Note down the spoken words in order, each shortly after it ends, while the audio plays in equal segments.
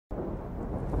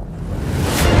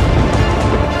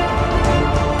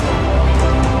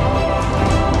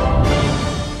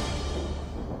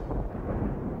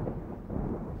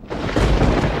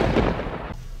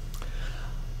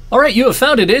Alright, you have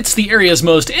found it. It's the area's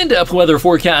most in-depth weather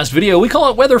forecast video. We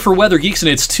call it Weather for Weather Geeks, and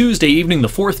it's Tuesday evening, the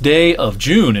 4th day of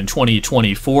June in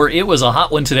 2024. It was a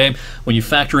hot one today. When you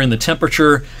factor in the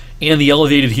temperature and the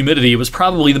elevated humidity, it was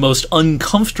probably the most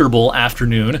uncomfortable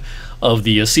afternoon of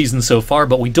the season so far,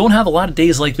 but we don't have a lot of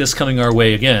days like this coming our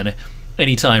way again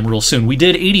anytime real soon. We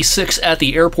did 86 at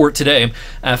the airport today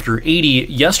after 80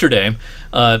 yesterday.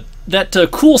 That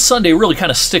cool Sunday really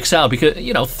kind of sticks out because,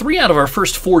 3 out of our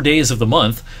first 4 days of the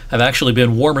month have actually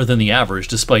been warmer than the average,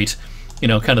 despite,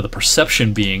 kind of the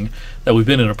perception being that we've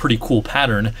been in a pretty cool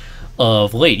pattern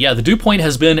of late. Yeah, the dew point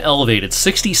has been elevated.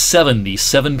 67, the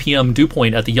 7 p.m. dew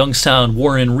point at the Youngstown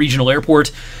Warren Regional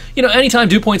Airport. Anytime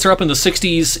dew points are up in the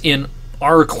 60s in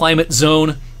our climate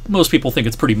zone, most people think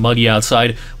it's pretty muggy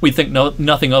outside. We'd think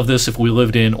nothing of this if we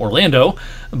lived in Orlando,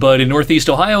 but in Northeast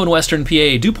Ohio and Western PA,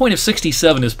 a dew point of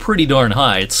 67 is pretty darn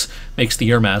high. It makes the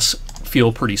air mass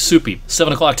feel pretty soupy.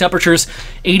 7 o'clock temperatures,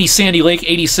 80 Sandy Lake,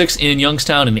 86 in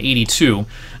Youngstown, and 82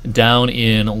 down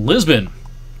in Lisbon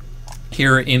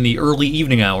here in the early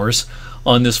evening hours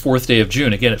on this 4th day of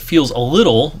June. Again, it feels a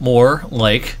little more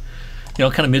like,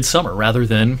 kind of midsummer rather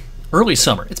than early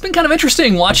summer. It's been kind of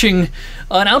interesting watching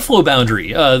an outflow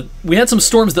boundary. We had some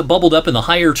storms that bubbled up in the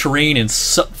higher terrain in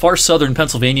far southern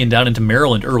Pennsylvania and down into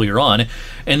Maryland earlier on,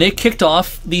 and they kicked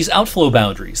off these outflow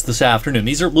boundaries this afternoon.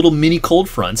 These are little mini cold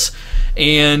fronts,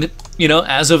 and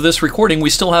as of this recording, we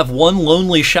still have one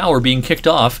lonely shower being kicked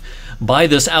off by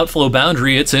this outflow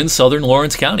boundary. It's in southern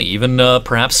Lawrence County, even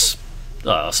perhaps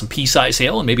some pea-sized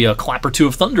hail and maybe a clap or two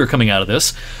of thunder coming out of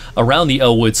this around the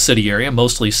Elwood City area,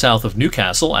 mostly south of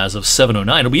Newcastle as of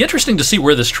 7:09. It'll be interesting to see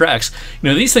where this tracks.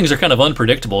 These things are kind of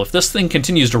unpredictable. If this thing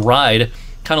continues to ride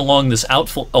kind of along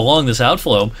this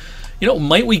outflow,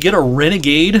 might we get a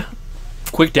renegade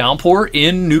quick downpour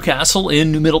in Newcastle,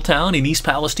 in New Middletown, in East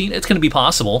Palestine? It's going to be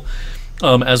possible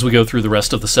as we go through the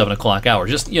rest of the 7 o'clock hour.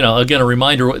 Just, again, a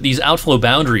reminder, these outflow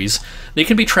boundaries, they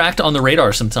can be tracked on the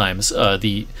radar sometimes.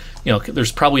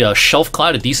 There's probably a shelf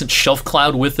cloud, a decent shelf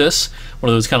cloud with this,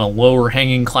 one of those kind of lower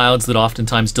hanging clouds that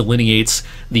oftentimes delineates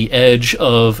the edge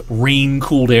of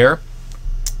rain-cooled air.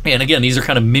 And again, these are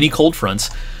kind of mini cold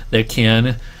fronts that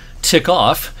can tick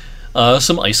off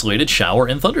some isolated shower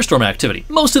and thunderstorm activity.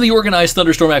 Most of the organized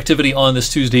thunderstorm activity on this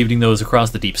Tuesday evening, though, is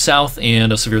across the deep south,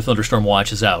 and a severe thunderstorm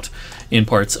watch is out in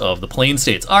parts of the Plain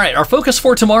States. All right, our focus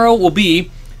for tomorrow will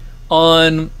be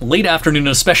on late afternoon,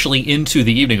 especially into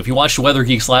the evening. If you watched Weather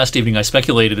Geeks last evening, I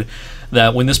speculated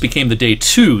that when this became the Day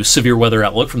 2 severe weather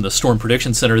outlook from the Storm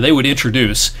Prediction Center, they would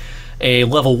introduce a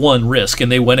Level 1 risk, and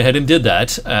they went ahead and did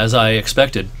that, as I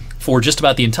expected, for just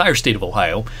about the entire state of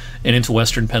Ohio and into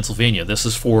western Pennsylvania. This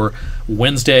is for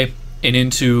Wednesday and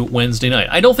into Wednesday night.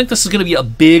 I don't think this is going to be a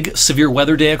big severe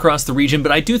weather day across the region,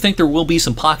 but I do think there will be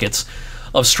some pockets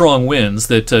of strong winds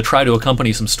that try to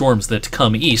accompany some storms that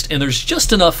come east. And there's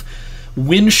just enough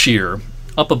wind shear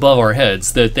up above our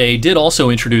heads that they did also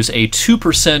introduce a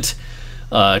 2%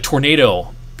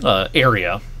 tornado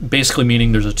area, basically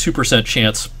meaning there's a 2%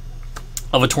 chance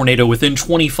of a tornado within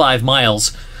 25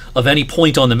 miles of any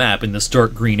point on the map in this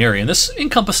dark green area. And this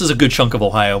encompasses a good chunk of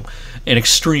Ohio and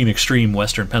extreme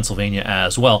western Pennsylvania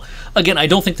as well. Again, I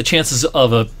don't think the chances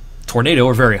of a tornado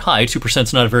are very high. 2%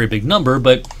 is not a very big number,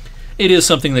 but it is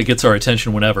something that gets our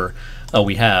attention whenever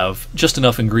we have just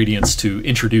enough ingredients to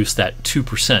introduce that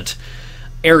 2%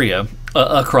 area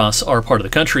across our part of the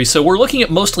country. So we're looking at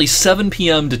mostly 7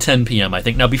 p.m. to 10 p.m., I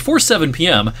think. Now, before 7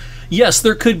 p.m., yes,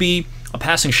 there could be a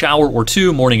passing shower or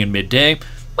two morning and midday.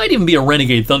 Might even be a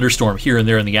renegade thunderstorm here and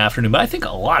there in the afternoon, but I think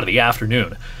a lot of the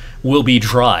afternoon will be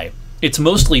dry. It's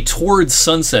mostly towards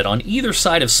sunset, on either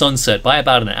side of sunset, by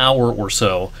about an hour or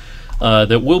so,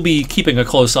 that we'll be keeping a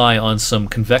close eye on some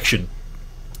convection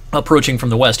approaching from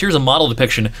the west. Here's a model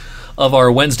depiction of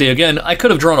our Wednesday. Again, I could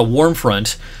have drawn a warm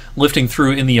front lifting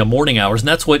through in the morning hours, and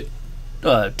that's what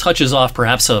touches off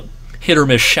perhaps a hit or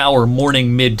miss shower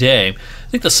morning, midday. I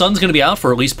think the sun's going to be out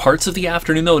for at least parts of the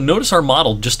afternoon, though. Notice our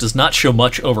model just does not show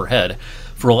much overhead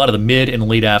for a lot of the mid and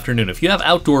late afternoon. If you have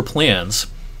outdoor plans,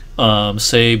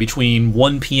 say between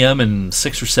 1 p.m. and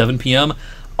 6 or 7 p.m.,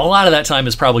 a lot of that time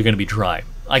is probably going to be dry.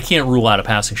 I can't rule out a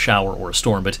passing shower or a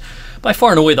storm, but by far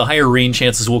and away the higher rain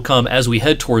chances will come as we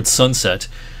head towards sunset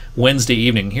Wednesday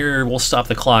evening. Here we'll stop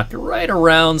the clock right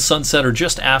around sunset or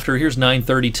just after. Here's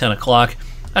 9:30, 10 o'clock.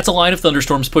 That's a line of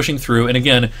thunderstorms pushing through, and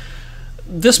again,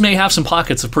 this may have some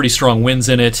pockets of pretty strong winds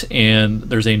in it, and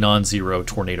there's a non-zero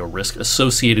tornado risk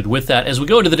associated with that. As we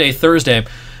go into the day Thursday,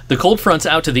 the cold front's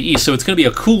out to the east, so it's going to be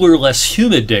a cooler, less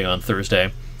humid day on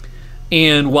Thursday.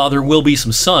 And while there will be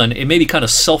some sun, it may be kind of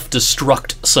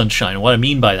self-destruct sunshine. What I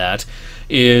mean by that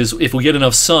is if we get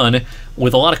enough sun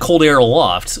with a lot of cold air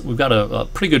aloft. We've got a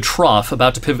pretty good trough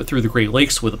about to pivot through the Great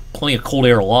Lakes with plenty of cold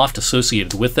air aloft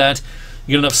associated with that.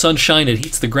 You get enough sunshine, it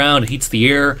heats the ground, it heats the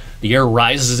air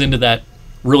rises into that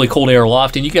really cold air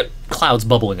aloft, and you get clouds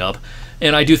bubbling up.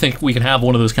 And I do think we can have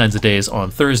one of those kinds of days on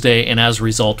Thursday, and as a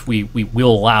result, we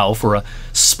will allow for a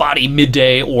spotty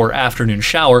midday or afternoon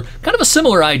shower. Kind of a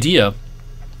similar idea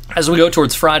as we go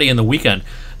towards Friday and the weekend.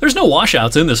 There's no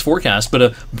washouts in this forecast, but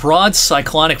a broad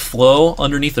cyclonic flow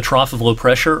underneath the trough of low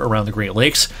pressure around the Great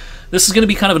Lakes. This is going to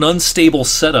be kind of an unstable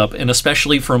setup, and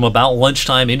especially from about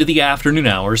lunchtime into the afternoon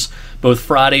hours, both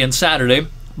Friday and Saturday.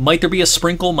 Might there be a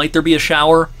sprinkle? Might there be a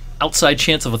shower? Outside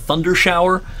chance of a thunder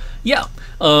shower? Yeah,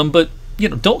 but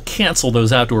don't cancel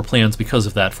those outdoor plans because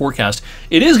of that forecast.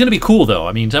 It is going to be cool, though.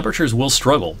 I mean, temperatures will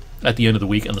struggle at the end of the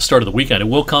week and the start of the weekend. It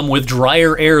will come with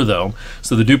drier air, though,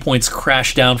 so the dew points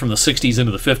crash down from the 60s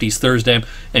into the 50s Thursday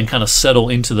and kind of settle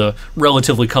into the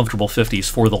relatively comfortable 50s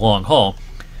for the long haul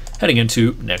heading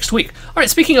into next week. All right,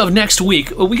 speaking of next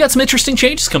week, we got some interesting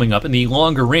changes coming up in the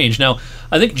longer range. Now,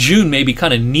 I think June may be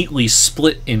kind of neatly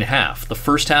split in half. The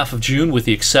first half of June, with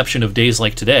the exception of days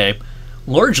like today,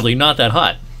 largely not that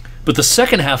hot. But the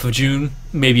second half of June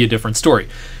may be a different story.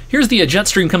 Here's the jet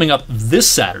stream coming up this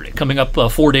Saturday, coming up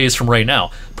 4 days from right now.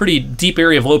 Pretty deep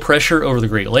area of low pressure over the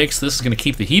Great Lakes. This is going to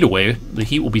keep the heat away. The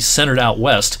heat will be centered out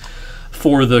west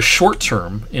for the short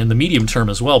term and the medium term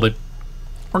as well. But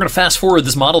we're going to fast forward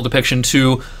this model depiction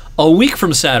to a week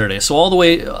from Saturday, so all the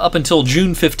way up until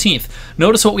June 15th.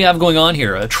 Notice what we have going on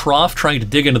here. A trough trying to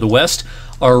dig into the west.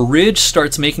 Our ridge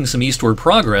starts making some eastward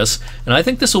progress, and I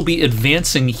think this will be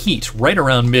advancing heat right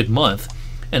around mid-month,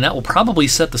 and that will probably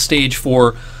set the stage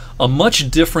for a much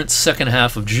different second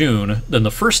half of June than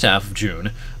the first half of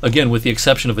June, again with the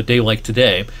exception of a day like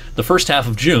today. The first half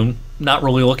of June not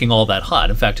really looking all that hot.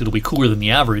 In fact, it'll be cooler than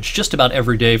the average just about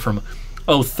every day from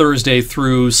Thursday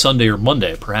through Sunday or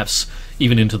Monday, perhaps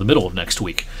even into the middle of next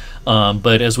week.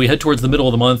 But as we head towards the middle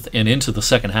of the month and into the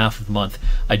second half of the month,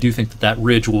 I do think that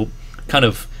ridge will kind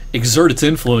of exert its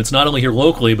influence not only here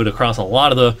locally but across a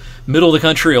lot of the middle of the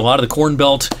country, a lot of the Corn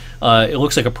Belt. It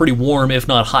looks like a pretty warm, if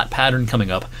not hot, pattern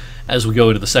coming up as we go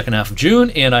into the second half of June,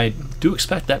 and I do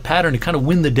expect that pattern to kind of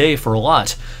win the day for a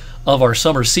lot of our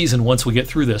summer season once we get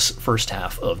through this first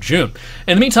half of June.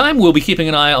 In the meantime, we'll be keeping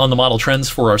an eye on the model trends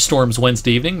for our storms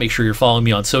Wednesday evening. Make sure you're following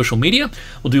me on social media.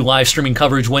 We'll do live streaming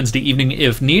coverage Wednesday evening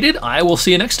if needed. I will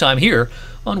see you next time here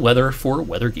on Weather for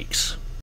Weather Geeks.